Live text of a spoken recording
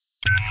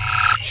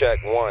check,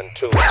 1,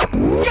 2.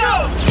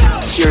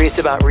 Go! Curious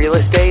about real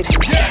estate?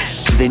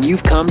 Yes! Then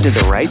you've come to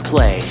the right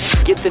place.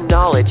 Get the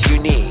knowledge you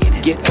need.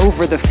 Get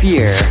over the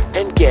fear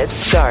and get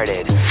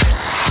started.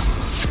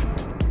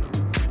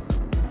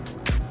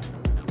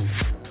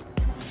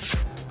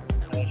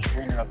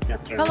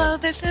 Hello,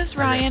 this is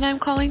Ryan. I'm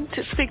calling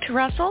to speak to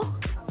Russell.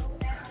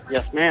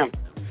 Yes, ma'am.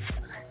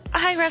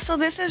 Hi, Russell.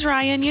 This is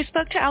Ryan. You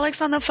spoke to Alex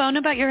on the phone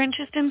about your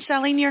interest in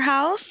selling your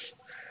house.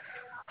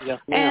 Yes,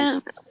 ma'am.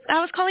 And I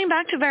was calling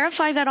back to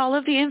verify that all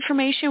of the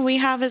information we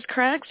have is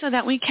correct so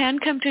that we can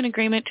come to an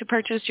agreement to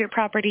purchase your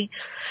property.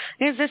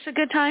 Is this a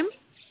good time?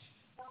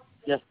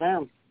 Yes,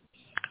 ma'am.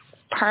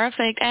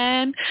 Perfect.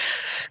 And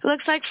it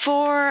looks like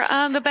for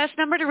the best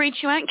number to reach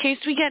you at in case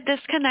we get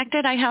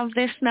disconnected, I have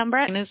this number.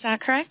 Is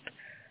that correct?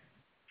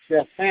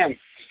 Yes, ma'am.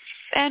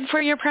 And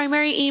for your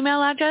primary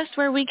email address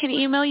where we can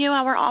email you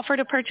our offer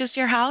to purchase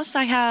your house,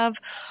 I have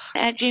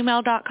at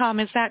gmail.com.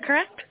 Is that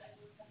correct?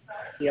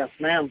 Yes,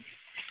 ma'am.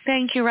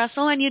 Thank you,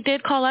 Russell. And you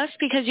did call us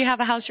because you have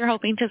a house you're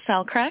hoping to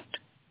sell, correct?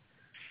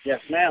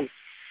 Yes, ma'am.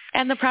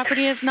 And the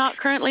property is not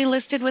currently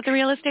listed with a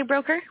real estate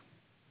broker?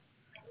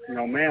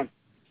 No, ma'am.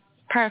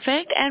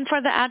 Perfect. And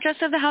for the address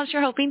of the house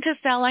you're hoping to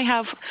sell, I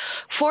have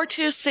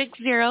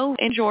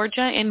 4260 in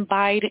Georgia in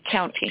Bide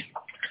County.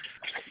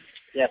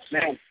 Yes,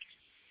 ma'am.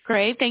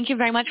 Great. Thank you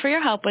very much for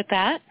your help with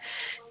that.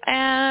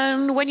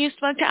 And when you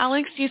spoke to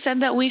Alex, you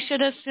said that we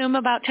should assume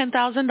about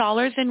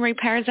 $10,000 in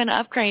repairs and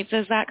upgrades.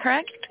 Is that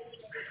correct?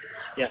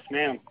 Yes,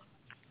 ma'am.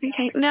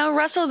 Okay. Now,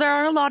 Russell, there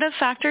are a lot of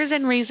factors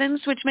and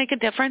reasons which make a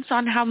difference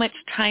on how much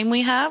time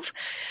we have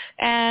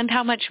and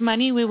how much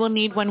money we will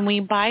need when we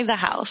buy the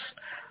house.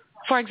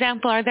 For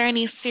example, are there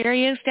any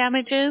serious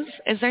damages?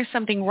 Is there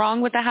something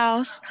wrong with the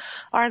house?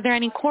 Are there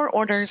any court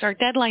orders or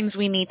deadlines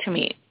we need to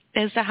meet?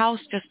 Is the house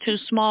just too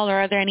small, or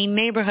are there any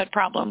neighborhood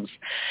problems?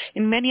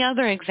 And many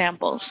other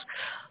examples.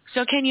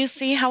 So can you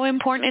see how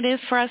important it is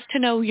for us to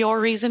know your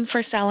reason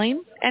for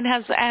selling? And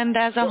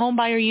as a home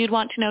buyer, you'd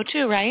want to know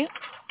too, right?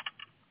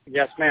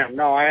 Yes, ma'am.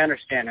 No, I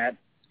understand that.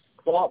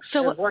 Well,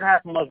 so what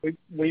happened was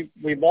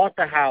we bought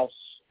the house,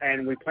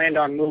 and we planned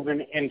on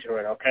moving into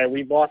it, okay?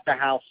 We bought the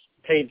house,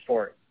 paid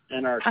for it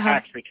in our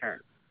tax return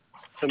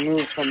to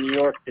move from New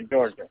York to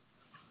Georgia.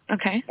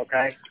 Okay.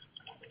 Okay?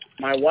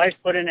 My wife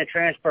put in a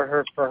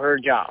transfer for her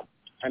job.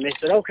 And they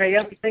said, okay,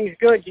 everything's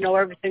good. You know,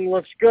 everything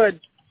looks good.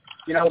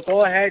 You know,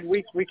 go ahead.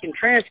 We can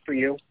transfer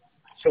you.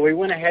 So we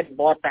went ahead and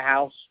bought the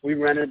house. We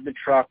rented the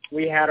truck.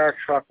 We had our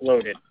truck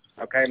loaded.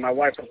 Okay, my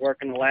wife was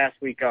working the last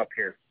week up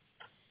here.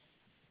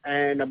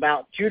 And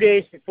about 2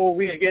 days before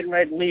we was getting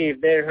ready to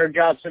leave, her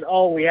job said,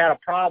 oh, we had a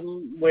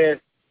problem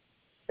with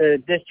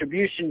the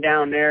distribution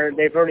down there.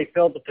 They've already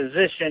filled the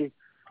position.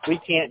 We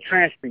can't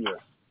transfer you.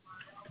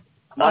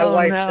 My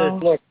wife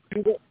says, look,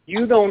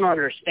 you don't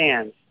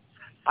understand.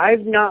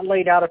 I've not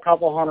laid out a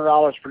couple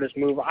 $100 for this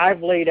move.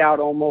 I've laid out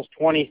almost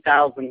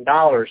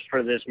 $20,000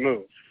 for this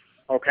move,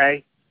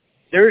 okay?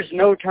 There's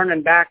no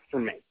turning back for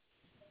me.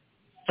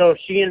 So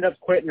she ended up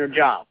quitting her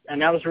job.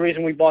 And that was the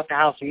reason we bought the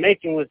house in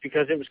Macon, was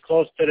because it was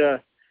close to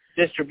the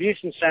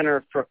distribution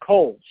center for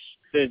Kohl's,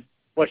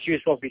 what she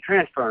was supposed to be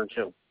transferring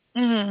to.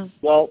 Mm-hmm.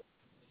 Well,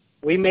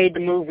 we made the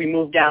move. We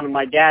moved down to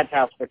my dad's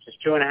house, which is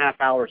 2.5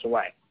 hours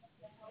away.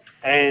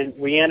 And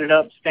we ended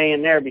up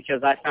staying there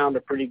because I found a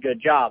pretty good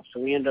job.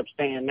 So we ended up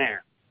staying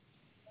there.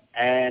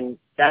 And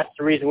that's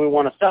the reason we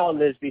want to sell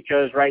it, is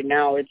because right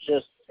now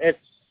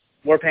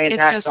we're paying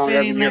tax on it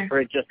every year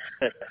for it just to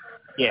sit there.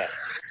 Yeah.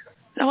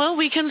 Well,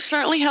 we can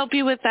certainly help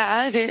you with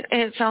that.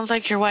 It sounds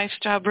like your wife's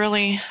job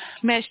really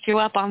messed you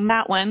up on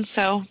that one,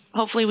 so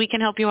hopefully we can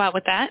help you out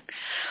with that.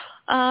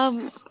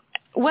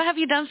 What have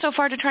you done so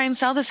far to try and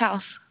sell this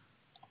house?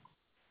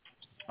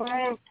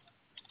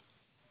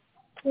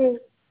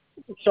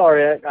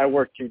 Sorry, I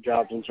work 2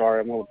 jobs. I'm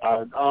sorry, I'm a little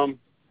tired.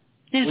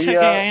 It's okay,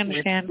 I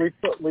understand.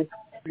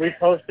 We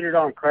posted it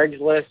on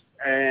Craigslist,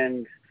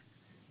 and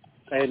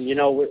you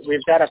know,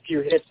 we've got a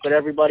few hits, but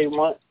everybody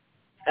wants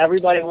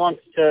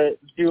to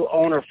do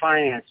owner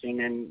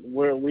financing, and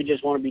we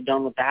just want to be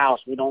done with the house.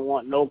 We don't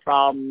want no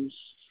problems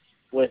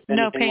with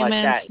anything like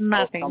that.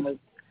 Nothing.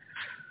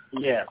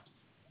 Yeah.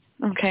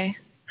 Okay.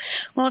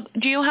 Well,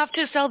 do you have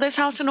to sell this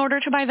house in order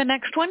to buy the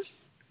next one?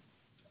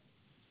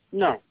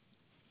 No.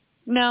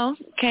 No?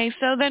 Okay,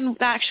 so then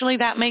actually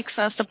that makes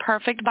us the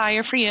perfect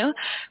buyer for you,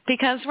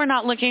 because we're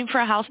not looking for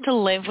a house to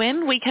live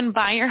in. We can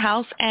buy your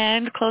house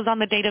and close on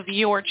the date of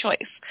your choice.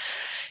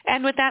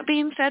 And with that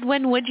being said,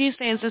 when would you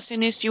say is the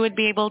soonest you would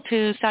be able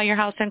to sell your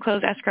house and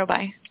close escrow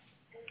by?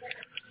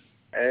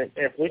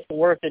 If we can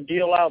work the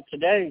deal out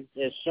today,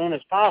 as soon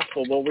as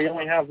possible, but we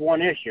only have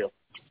one issue.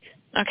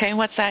 Okay,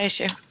 what's that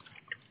issue?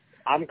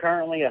 I'm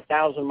currently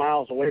 1,000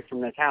 miles away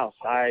from this house.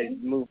 I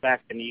moved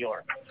back to New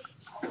York.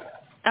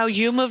 Oh,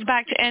 you moved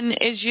back to, and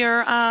is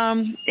your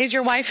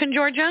wife in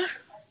Georgia?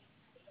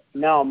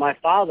 No, my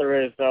father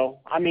is, though.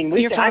 I mean,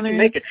 I can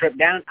make a trip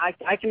down.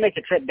 I can make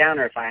a trip down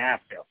there if I have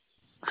to.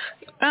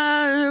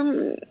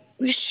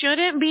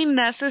 shouldn't be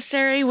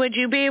necessary. Would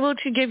you be able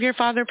to give your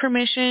father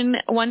permission?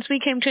 Once we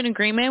came to an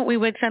agreement, we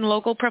would send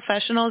local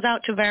professionals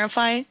out to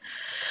verify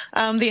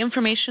the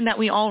information that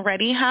we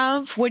already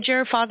have. Would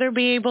your father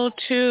be able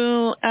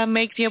to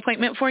make the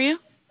appointment for you?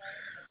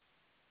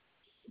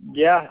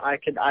 Yeah, I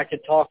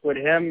could talk with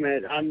him.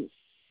 And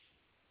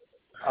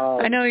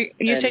I know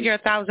you said you're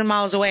 1,000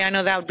 miles away. I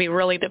know that would be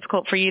really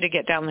difficult for you to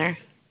get down there.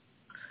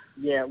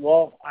 Yeah,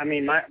 well, I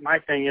mean, my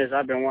thing is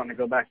I've been wanting to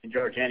go back to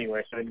Georgia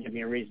anyway, so it'd give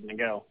me a reason to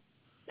go.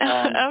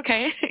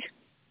 Okay.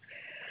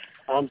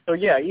 So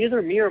yeah,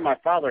 either me or my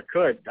father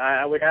could.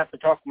 I would have to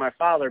talk to my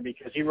father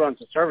because he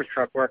runs a service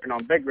truck working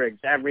on big rigs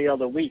every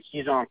other week.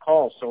 He's on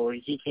call, so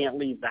he can't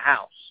leave the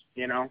house,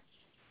 you know?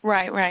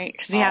 Right.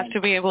 Because he has to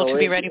be able to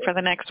be ready for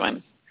the next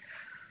one.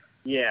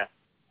 Yeah.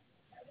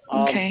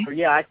 Okay. So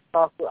yeah,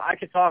 I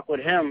could talk with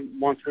him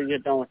once we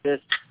get done with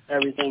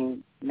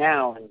everything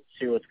now and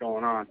see what's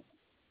going on.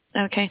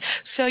 Okay.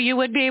 So you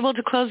would be able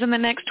to close in the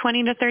next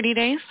 20 to 30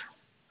 days?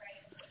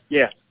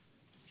 Yeah.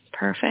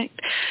 Perfect.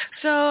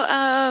 So,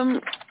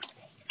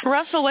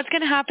 Russell, what's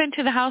going to happen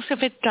to the house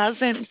if it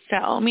doesn't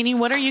sell? Meaning,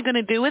 what are you going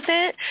to do with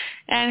it,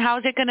 and how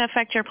is it going to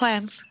affect your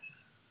plans?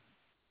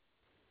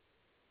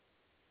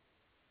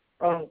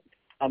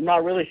 I'm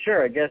not really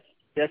sure. I guess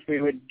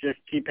we would just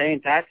keep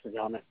paying taxes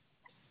on it.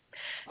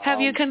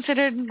 Have you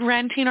considered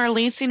renting or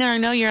leasing? I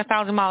know you're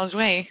 1,000 miles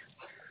away.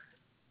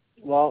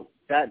 Well,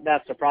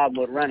 that's the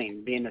problem with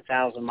renting. Being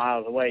 1,000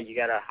 miles away, you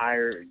got to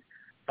hire.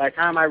 By the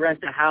time I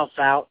rent the house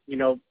out, you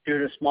know, do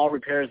the small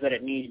repairs that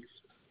it needs,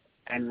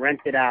 and rent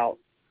it out,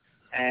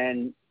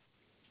 and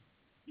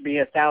be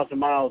 1,000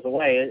 miles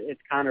away, it's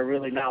kind of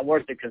really not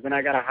worth it because then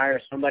I got to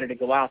hire somebody to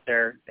go out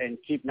there and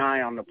keep an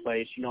eye on the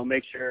place. You know,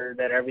 make sure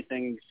that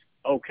everything's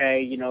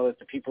okay. You know, that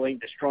the people ain't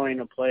destroying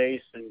the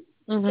place and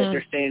that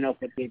they're staying up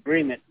with the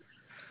agreement.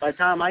 By the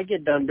time I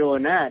get done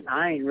doing that,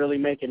 I ain't really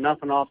making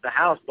nothing off the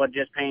house but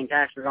just paying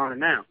taxes on it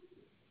now.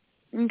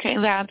 Okay,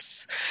 that's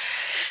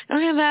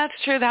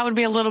true. That would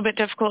be a little bit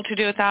difficult to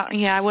do without.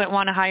 Yeah, I wouldn't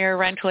want to hire a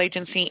rental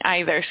agency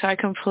either. So I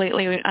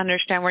completely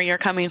understand where you're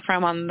coming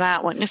from on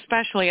that one,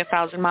 especially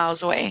 1,000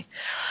 miles away.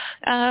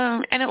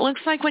 And it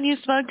looks like when you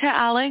spoke to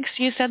Alex,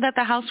 you said that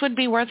the house would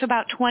be worth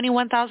about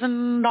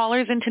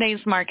 $21,000 in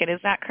today's market. Is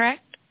that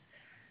correct?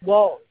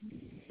 Well,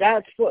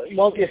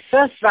 the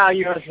assessed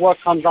value is what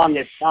comes on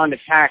the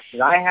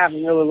taxes. I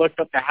haven't really looked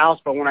up the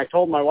house, but when I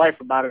told my wife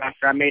about it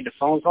after I made the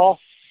phone call,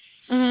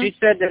 she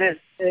said that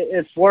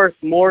it's worth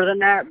more than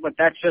that, but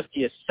that's just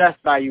the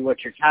assessed value with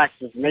your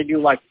taxes. And they do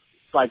like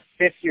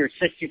 50 or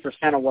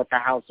 60% of what the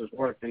house is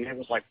worth, and it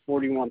was like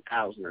 $41,000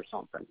 or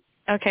something.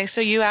 Okay,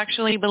 so you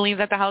actually believe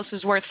that the house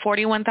is worth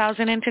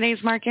 $41,000 in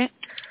today's market?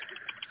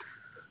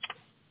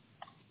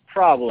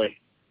 Probably.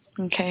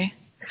 Okay.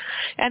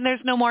 And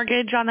there's no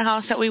mortgage on the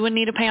house that we would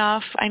need to pay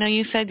off? I know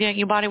you said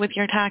you bought it with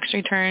your tax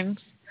returns.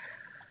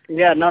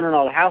 Yeah,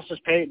 no. The house is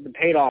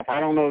paid off. I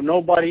don't know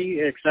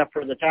nobody except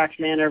for the tax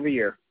man every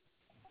year.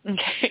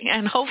 Okay,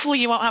 and hopefully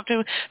you won't have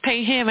to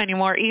pay him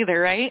anymore either,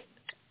 right?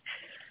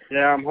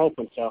 Yeah, I'm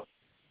hoping so.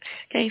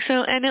 Okay,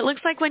 so, and it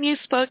looks like when you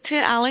spoke to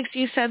Alex,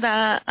 you said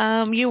that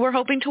you were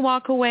hoping to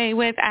walk away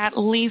with at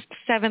least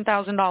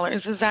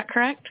 $7,000. Is that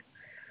correct?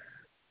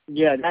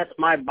 Yeah, that's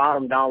my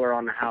bottom dollar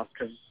on the house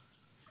because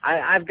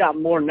I've got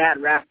more than that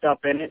wrapped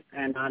up in it,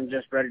 and I'm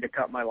just ready to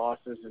cut my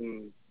losses.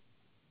 And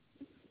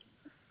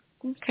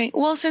okay.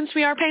 Well, since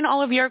we are paying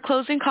all of your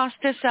closing costs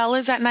to sell,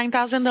 is that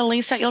 $9,000 the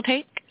lease that you'll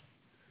take?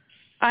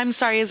 I'm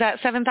sorry, is that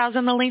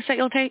 $7,000 the lease that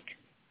you'll take?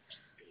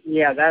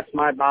 Yeah, that's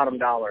my bottom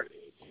dollar.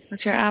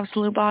 That's your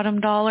absolute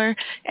bottom dollar.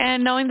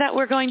 And knowing that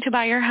we're going to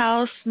buy your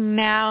house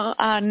now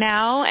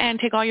and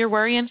take all your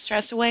worry and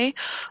stress away,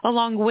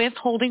 along with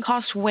holding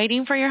costs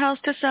waiting for your house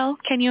to sell,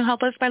 can you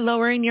help us by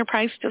lowering your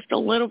price just a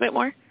little bit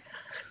more?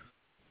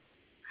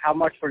 How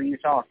much were you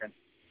talking?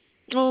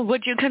 Well,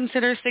 would you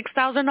consider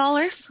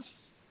 $6,000?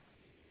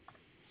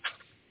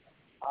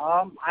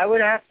 I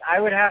would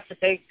have to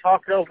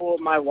talk it over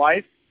with my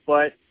wife,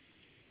 but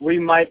we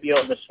might be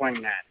able to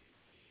swing that.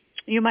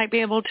 You might be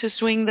able to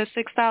swing the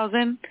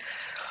 $6,000.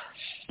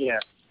 Yeah.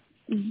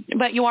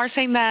 But you are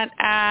saying that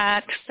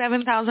at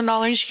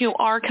 $7,000 you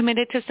are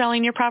committed to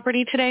selling your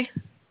property today?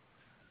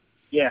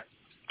 Yeah.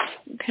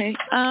 Okay.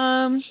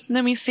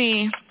 Let me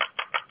see.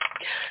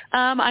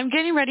 I'm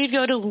getting ready to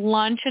go to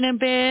lunch in a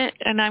bit,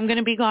 and I'm going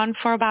to be gone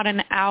for about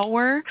an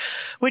hour.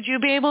 Would you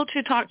be able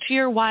to talk to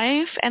your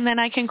wife, and then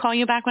I can call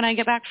you back when I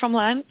get back from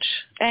lunch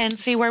and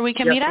see where we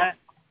can meet at?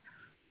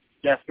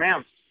 Yes,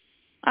 ma'am.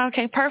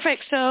 Okay,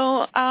 perfect.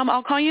 So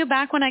I'll call you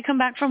back when I come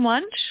back from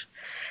lunch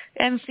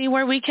and see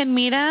where we can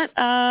meet at.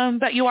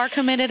 But you are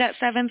committed at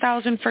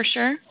 $7,000 for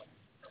sure?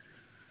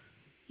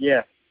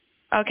 Yeah.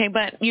 Okay,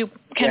 but you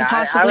can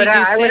possibly do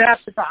I would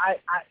have to.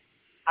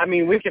 I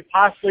mean, we could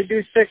possibly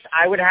do $6,000.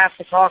 I would have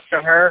to talk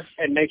to her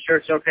and make sure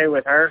it's okay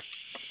with her.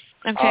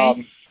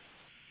 Okay.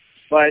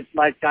 But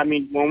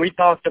when we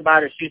talked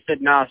about it, she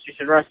said no. She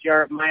said, Rusty,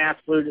 my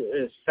absolute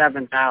is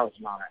 $7,000 on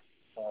it.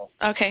 So.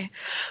 Okay.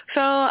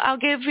 So I'll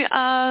give you,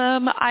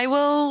 I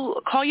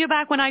will call you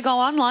back when I go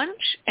on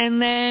lunch,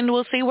 and then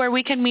we'll see where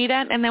we can meet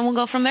at, and then we'll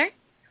go from there.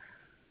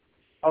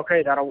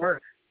 Okay, that'll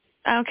work.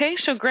 Okay,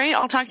 so great.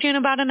 I'll talk to you in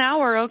about an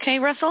hour. Okay,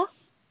 Russell?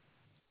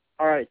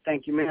 All right,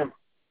 thank you, ma'am.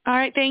 All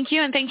right, thank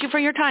you, and thank you for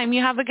your time.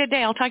 You have a good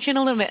day. I'll talk to you in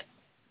a little bit.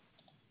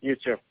 You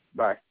too.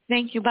 Bye.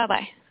 Thank you.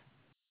 Bye-bye.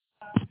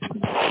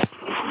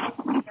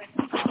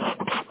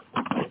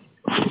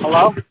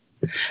 Hello?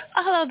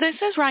 Hello, this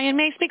is Ryan.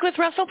 May I speak with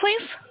Russell,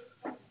 please?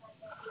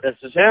 This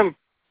is him.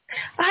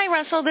 Hi,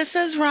 Russell. This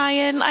is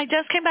Ryan. I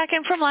just came back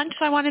in from lunch,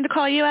 so I wanted to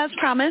call you as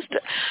promised.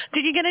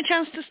 Did you get a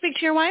chance to speak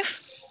to your wife?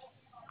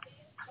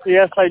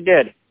 Yes, I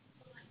did.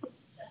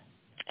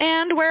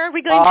 And where are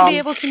we going to be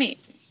able to meet?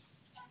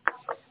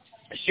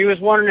 She was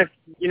wondering if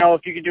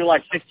you could do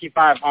like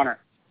 6,500.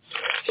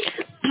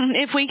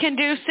 If we can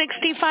do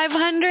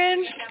 6,500?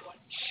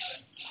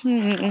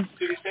 Did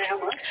you say how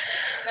much?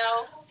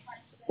 No.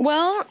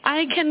 Well,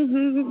 I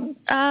can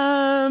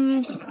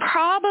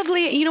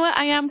probably, you know what,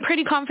 I am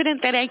pretty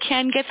confident that I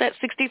can get that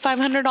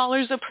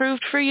 $6,500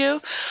 approved for you.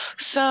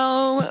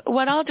 So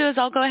what I'll do is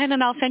I'll go ahead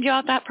and I'll send you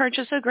out that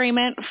purchase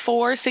agreement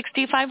for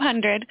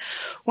 $6,500.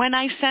 When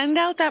I send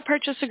out that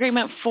purchase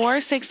agreement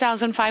for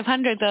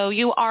 $6,500, though,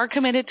 you are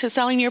committed to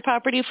selling your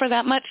property for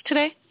that much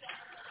today?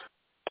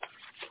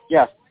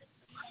 Yes.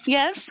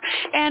 Yes?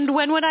 And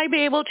when would I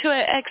be able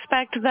to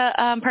expect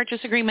the purchase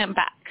agreement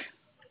back?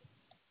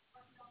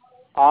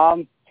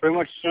 Pretty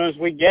much as soon as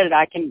we get it,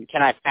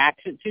 can I fax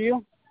it to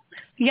you?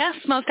 Yes,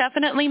 most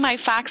definitely. My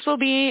fax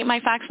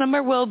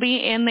number will be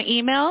in the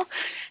email,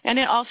 and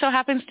it also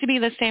happens to be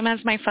the same as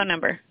my phone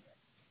number.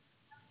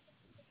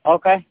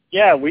 Okay.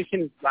 Yeah,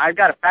 I've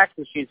got a fax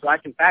machine, so I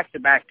can fax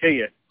it back to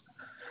you.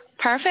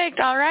 Perfect.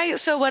 All right.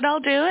 So what I'll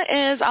do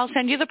is I'll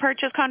send you the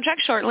purchase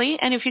contract shortly,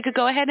 and if you could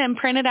go ahead and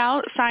print it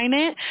out, sign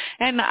it,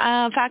 and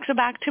fax it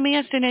back to me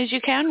as soon as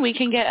you can, we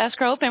can get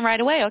escrow open right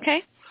away,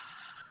 okay?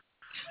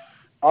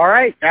 All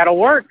right. That'll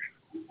work.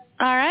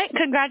 All right.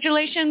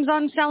 Congratulations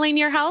on selling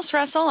your house,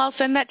 Russell. I'll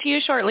send that to you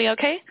shortly,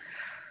 okay?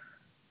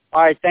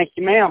 All right. Thank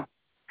you, ma'am.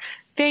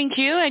 Thank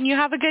you, and you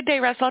have a good day,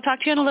 Russell. I'll talk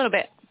to you in a little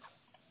bit.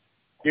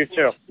 You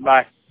too.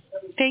 Bye.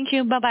 Thank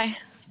you. Bye-bye.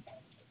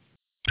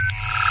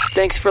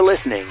 Thanks for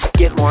listening.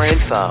 Get more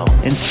info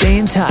and stay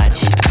in touch